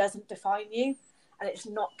around, it doesn't define you and it's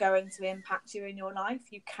not going to impact you in your life.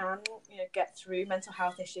 You can, get through mental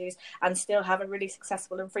health issues and still have a really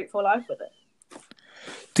successful and fruitful life with it.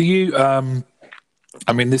 Do you,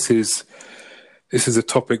 this is a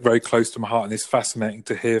topic very close to my heart, and it's fascinating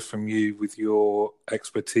to hear from you with your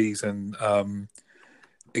expertise and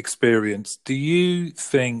experience. Do you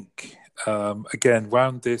think, again,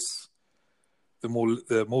 around this,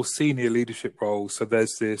 the more senior leadership roles, so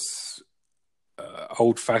there's this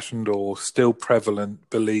old-fashioned or still prevalent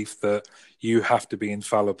belief that you have to be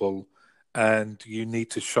infallible and you need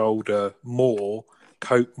to shoulder more,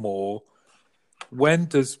 cope more. When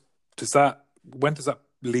does that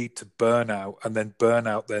lead to burnout, and then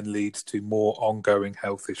burnout then leads to more ongoing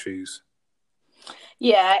health issues?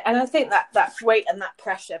 Yeah, and I think that weight and that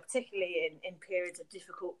pressure, particularly in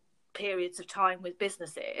difficult periods of time with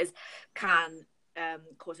businesses, can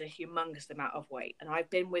cause a humongous amount of weight. And I've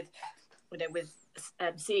been with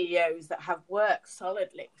CEOs that have worked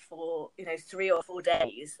solidly for 3 or 4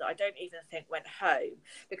 days that I don't even think went home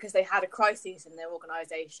because they had a crisis in their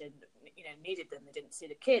organisation, needed them. They didn't see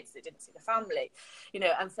the kids, they didn't see the family,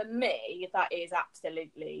 and for me that is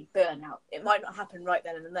absolutely burnout. It might not happen right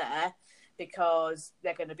then and there because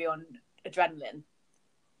they're going to be on adrenaline.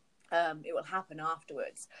 It will happen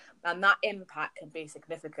afterwards, and that impact can be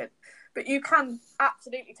significant. But you can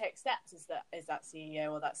absolutely take steps as that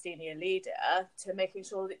CEO or that senior leader to making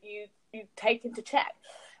sure that you take into check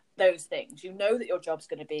those things. You know that your job's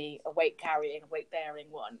going to be a weight carrying, a weight bearing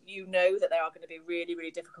one. You know that there are going to be really,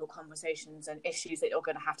 really difficult conversations and issues that you're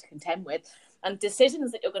going to have to contend with, and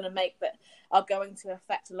decisions that you're going to make that are going to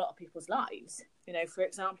affect a lot of people's lives. For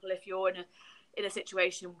example, if you're in a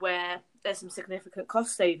situation where there's some significant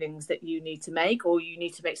cost savings that you need to make, or you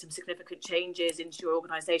need to make some significant changes into your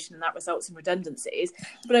organisation, and that results in redundancies,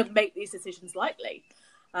 but don't make these decisions lightly.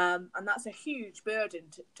 And that's a huge burden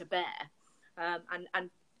to bear. And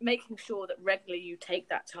making sure that regularly you take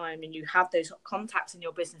that time and you have those contacts in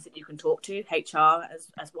your business that you can talk to, HR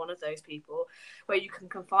as one of those people, where you can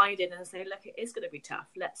confide in and say, look, it is going to be tough.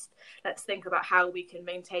 Let's think about how we can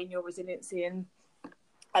maintain your resiliency and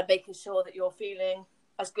making sure that you're feeling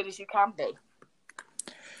as good as you can be.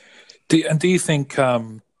 Do you think?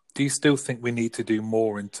 Do you still think we need to do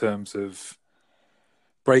more in terms of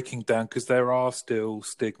breaking down? Because there are still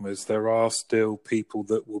stigmas. There are still people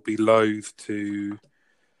that will be loath to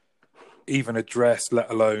even address, let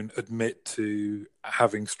alone admit to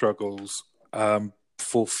having struggles,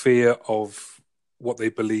 for fear of what they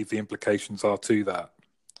believe the implications are to that.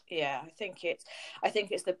 Yeah, I think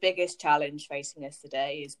it's the biggest challenge facing us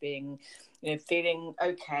today is being, feeling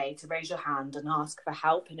okay to raise your hand and ask for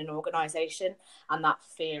help in an organisation, and that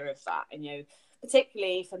fear of that, and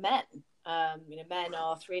particularly for men. Men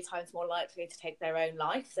are 3 times more likely to take their own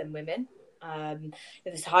life than women.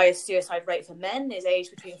 The highest suicide rate for men is aged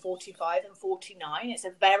between 45 and 49. It's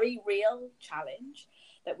a very real challenge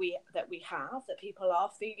that we have, that people are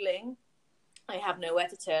feeling they have nowhere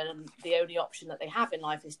to turn, and the only option that they have in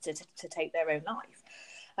life is to take their own life.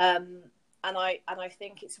 And I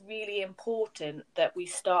think it's really important that we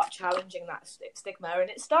start challenging that stigma, and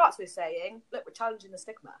it starts with saying, look, we're challenging the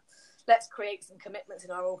stigma. Let's create some commitments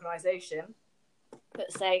in our organisation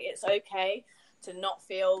that say it's okay to not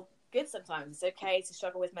feel good sometimes. It's okay to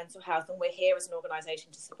struggle with mental health, and we're here as an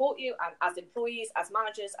organisation to support you, and as employees, as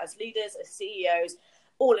managers, as leaders, as CEOs,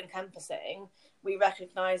 all encompassing, we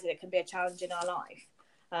recognise that it can be a challenge in our life.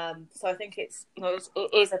 So I think it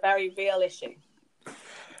is a very real issue.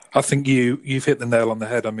 I think you've hit the nail on the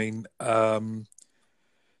head. I mean,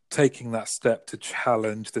 taking that step to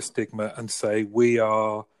challenge the stigma and say we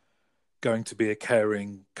are going to be a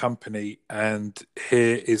caring company, and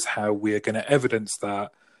here is how we are going to evidence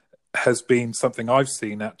that, has been something I've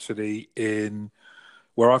seen actually in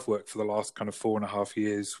where I've worked for the last kind of 4.5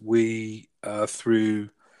 years. We through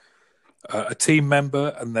a team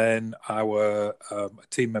member, and then our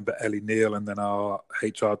team member Ellie Neal, and then our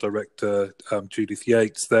HR director Judith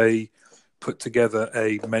Yates, they put together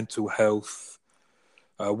a mental health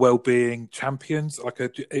well-being champions.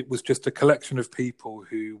 It was just a collection of people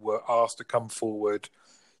who were asked to come forward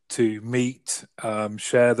to meet,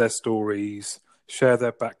 share their stories, share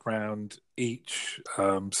their background. Each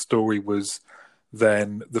story was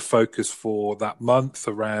then the focus for that month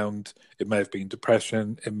around, it may have been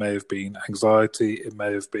depression, it may have been anxiety, it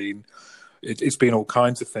may have been, it's been all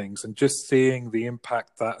kinds of things. And just seeing the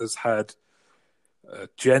impact that has had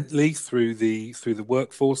gently through the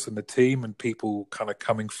workforce and the team and people kind of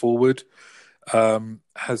coming forward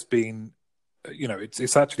has been,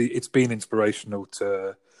 it's been inspirational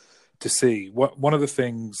to see. One of the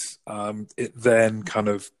things it then kind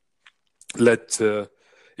of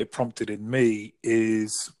prompted in me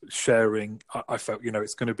is sharing. I felt,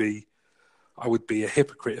 it's going to be, I would be a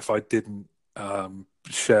hypocrite if I didn't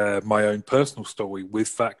share my own personal story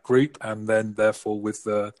with that group, and then therefore with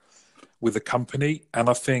the company. And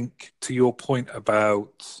I think, to your point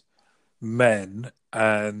about men,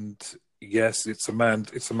 and yes, it's a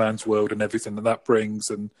man's world and everything that brings,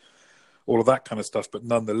 and all of that kind of stuff. But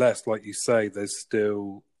nonetheless, like you say, there's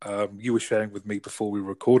still, you were sharing with me before we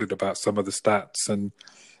recorded about some of the stats, and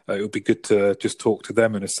it would be good to just talk to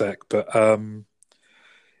them in a sec. But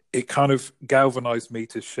it kind of galvanized me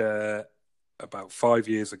to share about 5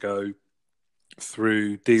 years ago,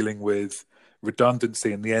 through dealing with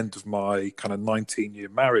redundancy and the end of my kind of 19-year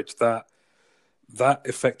marriage, that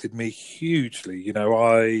affected me hugely.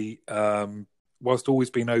 I, whilst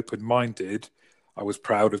always being open-minded, I was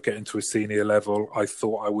proud of getting to a senior level. I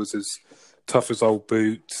thought I was as tough as old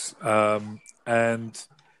boots, and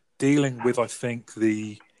dealing with, I think,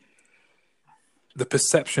 the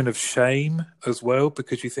perception of shame as well,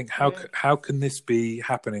 because you think, how can this be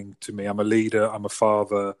happening to me? I'm a leader, I'm a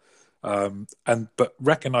father, but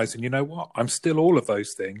recognizing, you know what, I'm still all of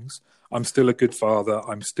those things. I'm still a good father,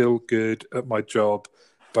 I'm still good at my job,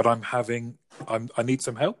 but I need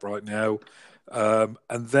some help right now.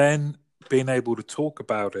 And then being able to talk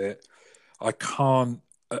about it, I can't,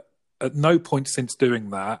 at no point since doing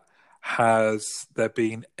that has there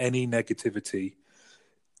been any negativity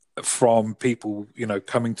from people,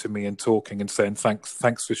 coming to me and talking and saying,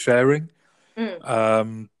 thanks for sharing.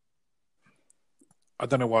 I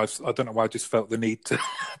don't know why I just felt the need to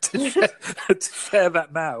share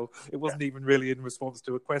that now. It wasn't even really in response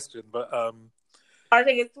to a question, but I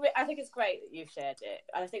think it's great that you've shared it.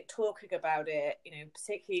 And I think talking about it,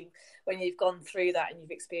 particularly when you've gone through that and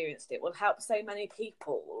you've experienced it, will help so many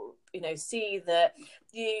people, see that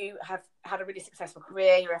you have had a really successful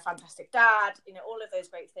career, you're a fantastic dad, all of those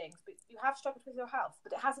great things, but you have struggled with your health,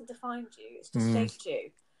 but it hasn't defined you, it's just shaped you.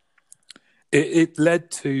 It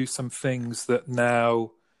led to some things that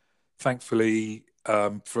now, thankfully,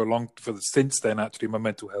 since then, actually, my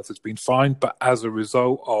mental health has been fine, but as a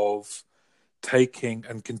result of taking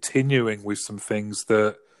and continuing with some things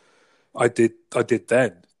that I did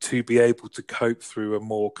then to be able to cope through a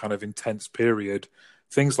more kind of intense period,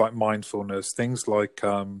 things like mindfulness, things like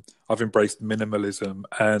I've embraced minimalism,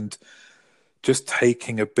 and just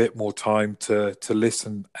taking a bit more time to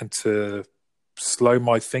listen and to slow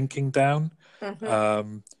my thinking down,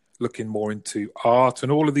 looking more into art,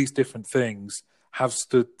 and all of these different things have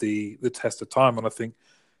stood the test of time. And I think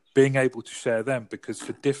being able to share them, because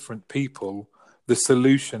for different people, the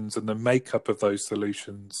solutions and the makeup of those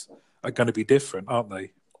solutions are going to be different, aren't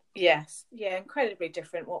they? Yes, yeah, incredibly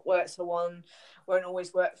different. What works for one won't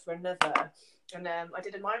always work for another. And I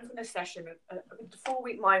did a mindfulness session, a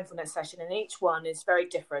 4-week mindfulness session, and each one is very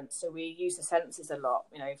different. So we use the senses a lot,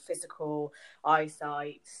 physical,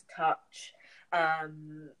 eyesight, touch,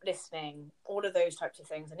 listening, all of those types of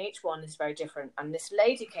things. And each one is very different. And this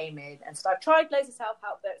lady came in and said, I've tried loads of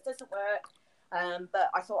self-help, but it doesn't work. But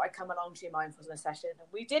I thought I'd come along to your mindfulness session. And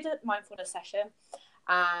we did a mindfulness session,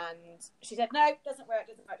 and she said, no, doesn't work.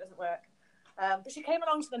 But she came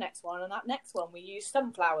along to the next one, and that next one we used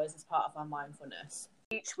sunflowers as part of our mindfulness.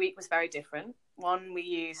 Each week was very different. One, we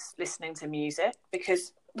used listening to music,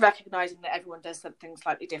 because recognizing that everyone does something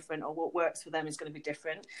slightly different, or what works for them is going to be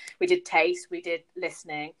different. We did taste, we did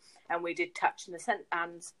listening, and we did touch and the scent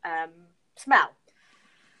and smell.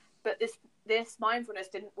 But this mindfulness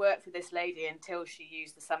didn't work for this lady until she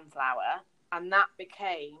used the sunflower, and that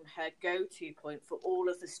became her go-to point for all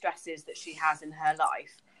of the stresses that she has in her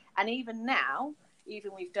life. And even now,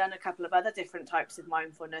 we've done a couple of other different types of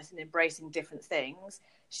mindfulness and embracing different things,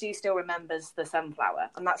 she still remembers the sunflower,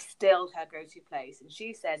 and that's still her go-to place. And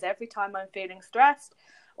she says, every time I'm feeling stressed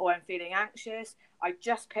or I'm feeling anxious, I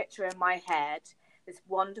just picture in my head this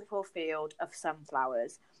wonderful field of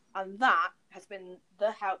sunflowers. And that has been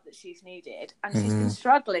the help that she's needed. And she's been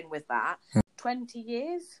struggling with that 20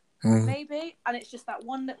 years, maybe. And it's just that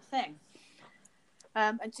one little thing.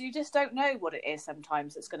 And so you just don't know what it is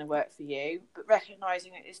sometimes that's going to work for you, but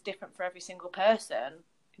recognising it is different for every single person.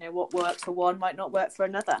 You know, what works for one might not work for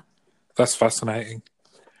another. That's fascinating.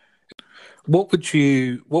 What would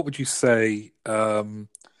you say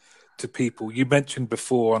to people? You mentioned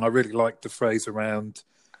before, and I really like the phrase around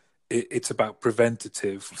it's about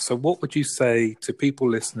preventative. So what would you say to people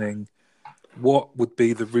listening? What would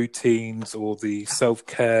be the routines or the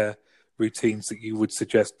self-care routines that you would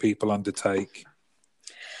suggest people undertake?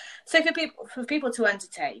 So for people to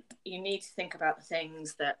undertake, you need to think about the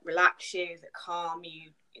things that relax you, that calm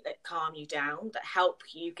you down, that help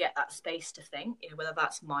you get that space to think, you know, whether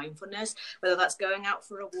that's mindfulness, whether that's going out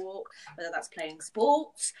for a walk, whether that's playing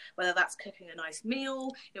sports, whether that's cooking a nice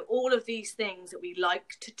meal. You know, all of these things that we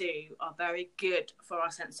like to do are very good for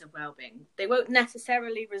our sense of well-being. They won't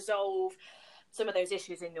necessarily resolve some of those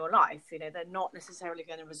issues in your life. You know, they're not necessarily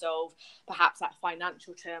going to resolve perhaps that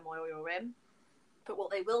financial turmoil you're in. But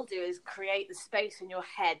what they will do is create the space in your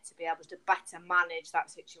head to be able to better manage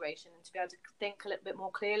that situation and to be able to think a little bit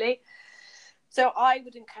more clearly. So I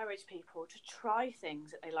would encourage people to try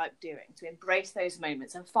things that they like doing, to embrace those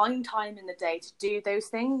moments and find time in the day to do those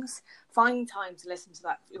things. Find time to listen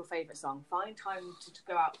to your favourite song. Find time to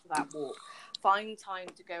go out for that walk. Find time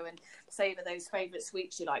to go and savour those favourite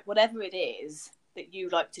sweets you like. Whatever it is that you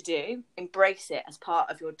like to do, embrace it as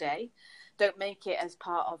part of your day. Don't make it as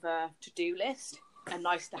part of a to-do list. And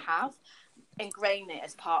nice to have. Ingrain it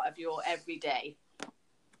as part of your everyday.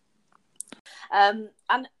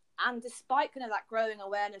 And despite kind of that growing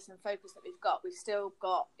awareness and focus that we've still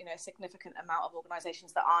got, you know, a significant amount of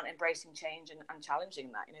organisations that aren't embracing change and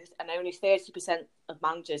challenging that. You know, and only 30% of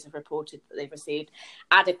managers have reported that they've received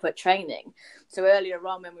adequate training. So earlier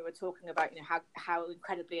on, when we were talking about, you know, how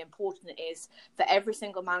incredibly important it is for every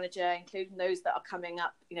single manager, including those that are coming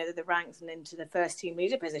up, you know, the ranks and into the first team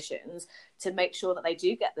leader positions, to make sure that they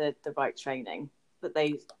do get the right training that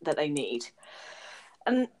they need.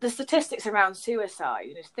 And the statistics around suicide,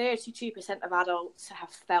 you know, 32% of adults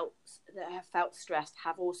that have felt stressed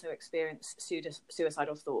have also experienced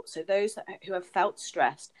suicidal thoughts. So those who have felt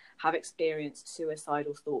stressed have experienced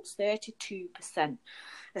suicidal thoughts. 32%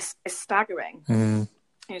 is staggering. Mm.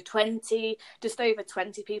 You know, just over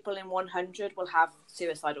 20 people in 100 will have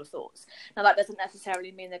suicidal thoughts. Now, that doesn't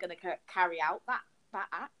necessarily mean they're going to carry out that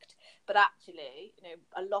act. But actually, you know,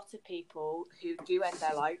 a lot of people who do end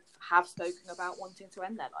their life have spoken about wanting to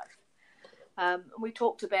end their life. We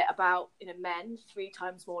talked a bit about, you know, men 3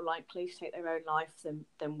 times more likely to take their own life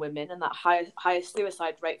than women, and that highest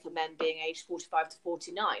suicide rate for men being aged 45 to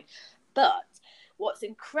 49. But what's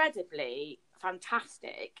incredibly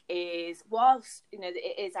fantastic is, whilst, you know,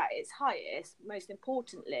 it is at its highest, most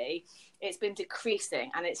importantly, it's been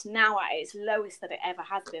decreasing, and it's now at its lowest that it ever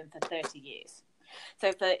has been for 30 years.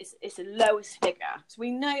 So it's the lowest figure. So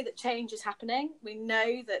we know that change is happening. We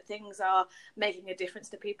know that things are making a difference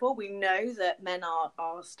to people. We know that men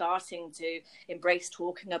are starting to embrace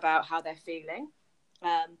talking about how they're feeling.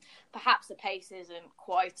 Perhaps the pace isn't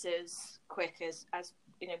quite as quick as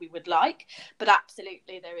you know we would like, but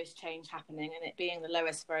absolutely there is change happening, and it being the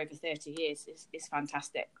lowest for over 30 years is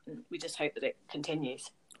fantastic. And we just hope that it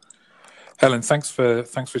continues. Helen, thanks for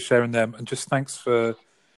sharing them, and just thanks for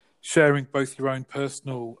sharing both your own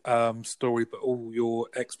personal story, but all your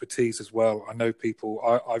expertise as well. I know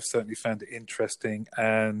I've certainly found it interesting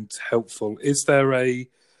and helpful. Is there a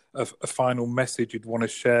final message you'd want to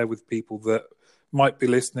share with people that might be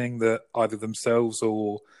listening, that either themselves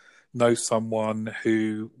or know someone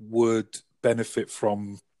who would benefit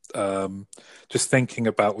from just thinking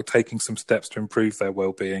about or taking some steps to improve their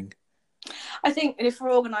well-being? I think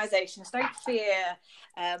for organisations, don't fear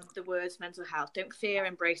the words mental health. Don't fear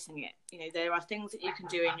embracing it. You know, there are things that you can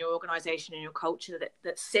do in your organisation and your culture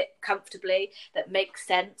that sit comfortably, that make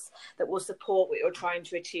sense, that will support what you're trying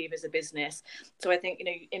to achieve as a business. So I think, you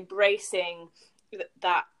know, embracing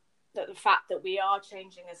that the fact that we are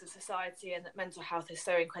changing as a society and that mental health is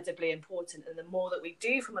so incredibly important, and the more that we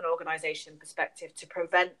do from an organisation perspective to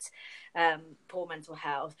prevent poor mental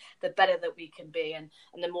health, the better that we can be, and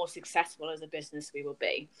the more successful as a business we will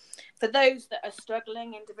be. For those that are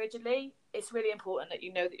struggling individually, it's really important that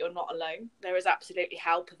you know that you're not alone. There is absolutely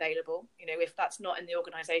help available. You know, if that's not in the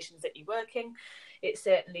organisations that you work in, it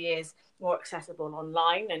certainly is more accessible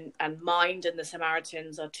online, and Mind and the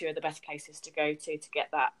Samaritans are 2 of the best places to go to get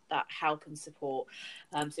that help and support.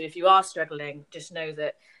 So if you are struggling, just know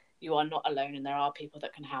that you are not alone, and there are people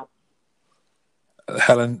that can help.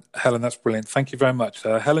 Helen, that's brilliant. Thank you very much.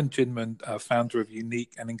 Helen Ginman, founder of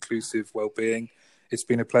Unique and Inclusive Wellbeing. It's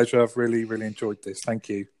been a pleasure. I've really, really enjoyed this. Thank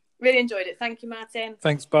you. Really enjoyed it. Thank you, Martin.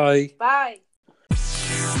 Thanks. Bye. Bye.